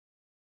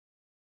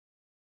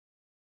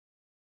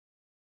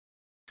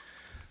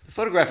The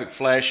photographic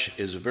flash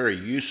is a very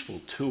useful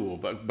tool,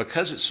 but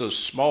because it's so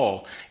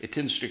small, it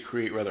tends to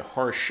create rather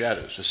harsh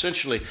shadows.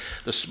 Essentially,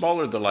 the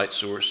smaller the light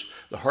source,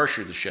 the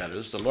harsher the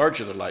shadows. The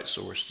larger the light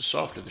source, the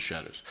softer the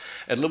shadows.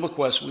 At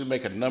LumiQuest, we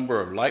make a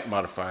number of light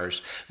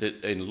modifiers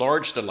that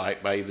enlarge the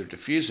light by either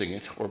diffusing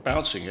it or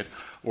bouncing it,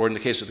 or in the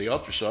case of the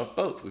Ultrasoft,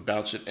 both. We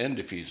bounce it and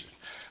diffuse it.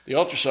 The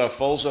Ultrasoft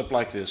folds up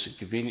like this. It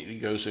conveniently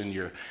goes in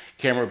your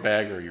camera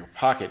bag or your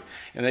pocket,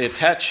 and they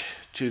attach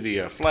to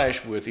the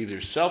flash with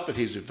either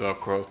self-adhesive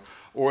Velcro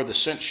or the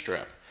cinch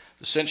strap.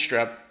 The cinch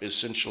strap is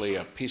essentially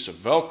a piece of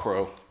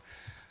Velcro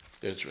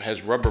that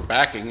has rubber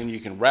backing, and you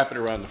can wrap it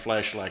around the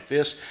flash like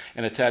this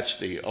and attach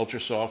the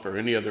Ultrasoft or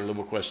any other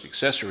LumiQuest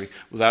accessory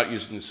without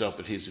using the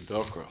self-adhesive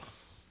Velcro.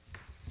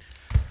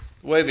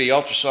 The way the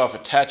Ultrasoft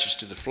attaches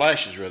to the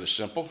flash is rather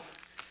simple.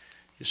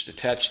 Just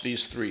attach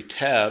these three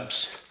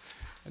tabs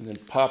and then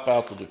pop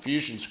out the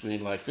diffusion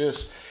screen like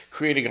this,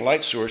 creating a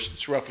light source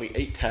that's roughly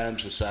 8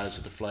 times the size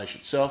of the flash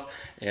itself.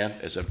 And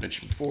as I've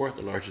mentioned before,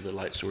 the larger the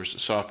light source, the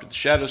softer the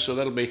shadows, so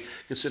that'll be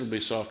considerably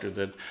softer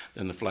than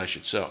the flash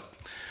itself.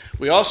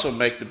 We also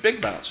make the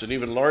big bounce, an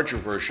even larger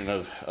version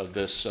of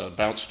this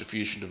bounce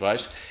diffusion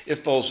device. It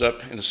folds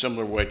up in a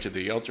similar way to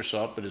the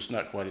Ultrasoft, but it's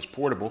not quite as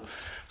portable,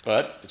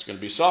 but it's going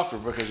to be softer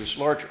because it's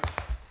larger.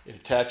 It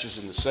attaches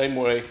in the same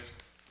way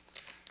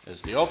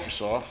as the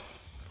Ultrasoft.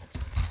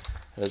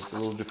 Has the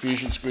little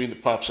diffusion screen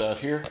that pops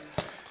out here,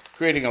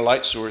 creating a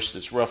light source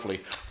that's roughly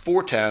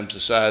 4 times the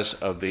size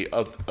of the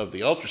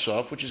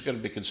Ultrasoft, which is going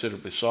to be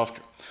considerably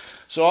softer.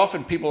 So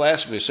often people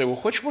ask me, they say, well,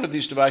 which one of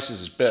these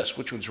devices is best?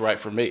 Which one's right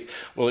for me?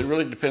 Well, it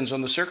really depends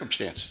on the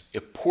circumstance.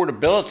 If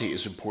portability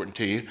is important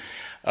to you,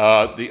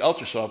 the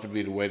Ultrasoft would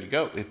be the way to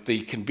go. If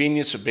the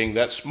convenience of being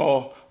that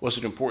small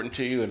wasn't important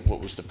to you and what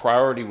was the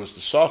priority was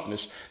the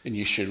softness, then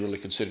you should really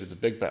consider the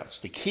big bounce.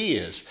 The key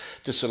is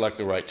to select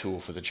the right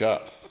tool for the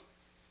job.